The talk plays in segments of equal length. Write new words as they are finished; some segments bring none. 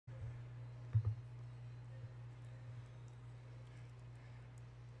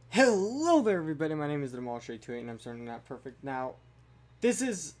Hello there everybody, my name is Archive-828 and I'm certainly not perfect. Now, this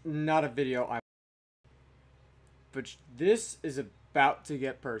is not a video but this is about to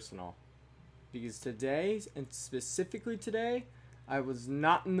get personal. Because today, and specifically today, I was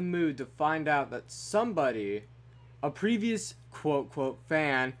not in the mood to find out that somebody, a previous quote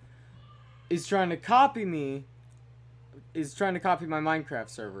fan, is trying to copy my Minecraft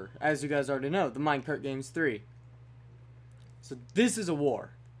server. As you guys already know, the MineKart Games 3. So this is a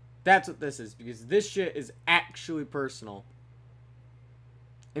war. That's what this is, because this shit is actually personal.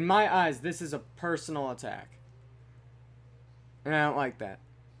 In my eyes, this is a personal attack. And I don't like that.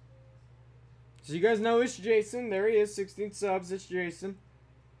 So you guys know it's Jason. There he is, 16 subs, it's Jason.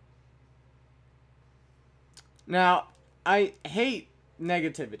 Now, I hate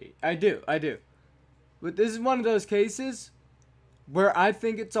negativity. I do. But this is one of those cases where I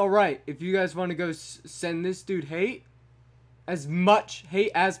think it's alright if you guys want to go send this dude hate. As much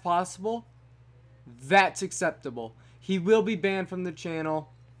hate as possible, that's acceptable. He will be banned from the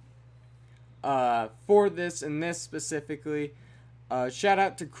channel for this and this specifically. Shout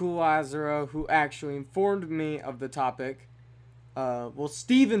out to Cool Lazaro, who actually informed me of the topic. Well,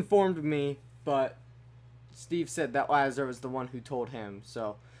 Steve informed me, but Steve said that Lazaro was the one who told him.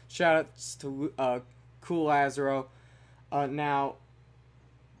 So, shout outs to Cool Lazaro. Now,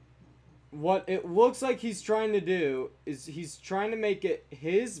 what it looks like he's trying to do is he's trying to make it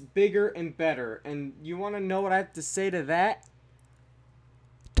his bigger and better. And you want to know what I have to say to that?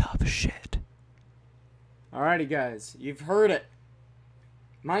 Tough shit. Alrighty guys, you've heard it.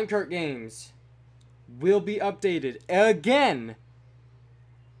 MineKart Games will be updated again.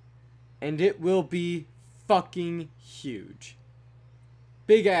 And it will be fucking huge.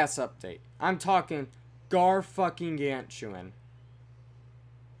 Big ass update. I'm talking gar-fucking-gantuan.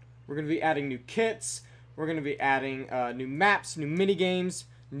 We're going to be adding new kits. We're going to be adding new maps, new minigames,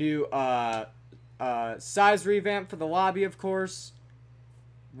 new size revamp for the lobby, of course.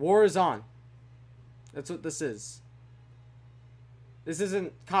 War is on. That's what this is. This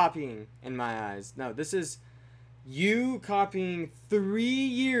isn't copying in my eyes. No, this is you copying 3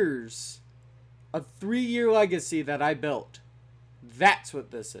 years. A 3-year legacy that I built. That's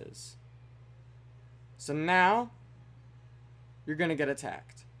what this is. So now, you're going to get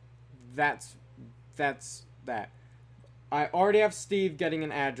attacked. That's that. I already have Steve getting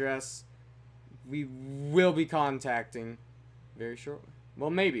an address. We will be contacting very shortly. Well,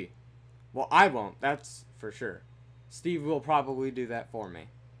 maybe. Well, I won't. That's for sure. Steve will probably do that for me.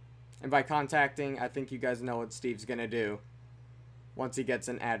 And by contacting, I think you guys know what Steve's gonna do once he gets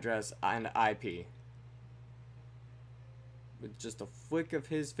an address and IP. With just a flick of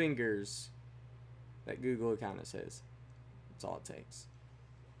his fingers, that Google account is his. That's all it takes.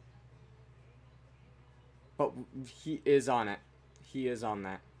 But he is on it. He is on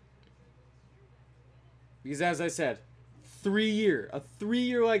that. Because as I said, a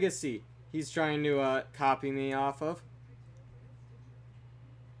 3-year legacy he's trying to copy me off of.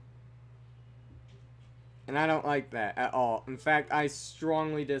 And I don't like that at all. In fact, I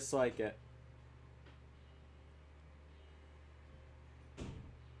strongly dislike it.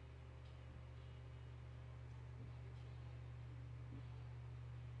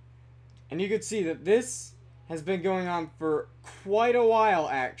 And you can see that this has been going on for quite a while,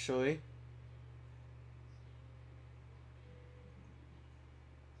 actually.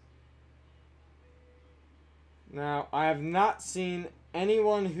 Now, I have not seen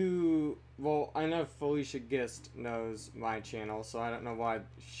anyone who... Well, I know Felicia Gist knows my channel, so I don't know why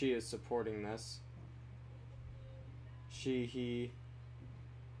she is supporting this. He...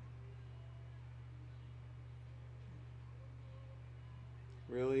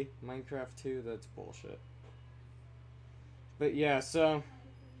 Really? Minecraft 2? That's bullshit. But yeah, so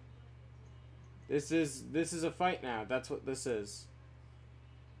this is a fight now. That's what this is.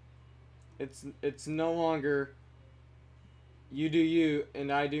 It's no longer you do you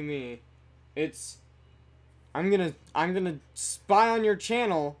and I do me. It's I'm gonna spy on your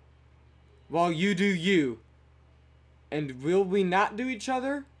channel while you do you. And will we not do each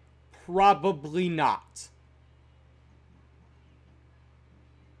other? Probably not.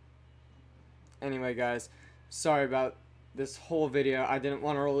 Anyway, guys, sorry about this whole video. I didn't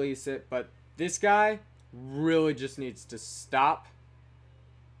want to release it, but this guy really just needs to stop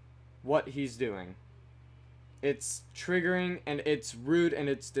what he's doing. It's triggering, and it's rude, and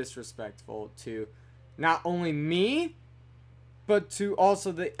it's disrespectful to not only me, but to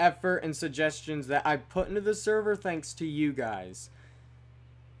also the effort and suggestions that I put into the server thanks to you guys.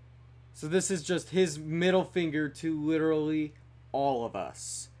 So this is just his middle finger to literally all of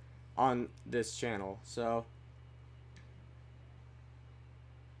us on this channel. So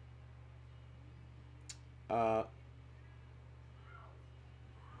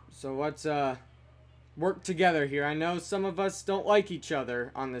So let's work together here. I know some of us don't like each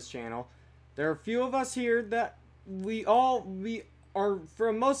other on this channel. There are a few of us here that we are, for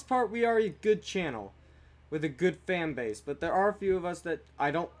the most part, we are a good channel with a good fan base. But there are a few of us that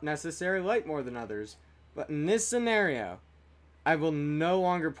I don't necessarily like more than others. But in this scenario, I will no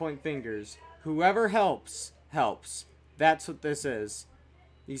longer point fingers. Whoever helps, helps. That's what this is.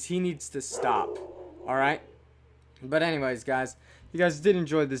 He needs to stop. Alright? But anyways, guys, if you guys did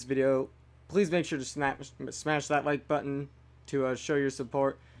enjoy this video, please make sure to smash that like button to show your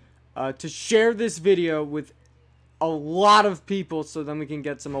support. To share this video with a lot of people so then we can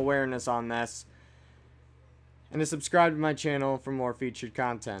get some awareness on this. And to subscribe to my channel for more featured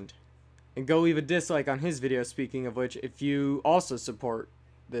content. And go leave a dislike on his video, speaking of which, if you also support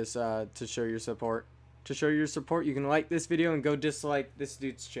this, to show your support. To show your support, you can like this video and go dislike this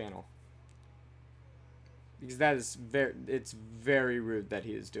dude's channel. Because that is it's very rude that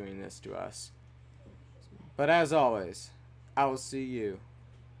he is doing this to us. But as always, I will see you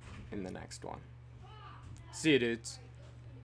in the next one. See you, dudes.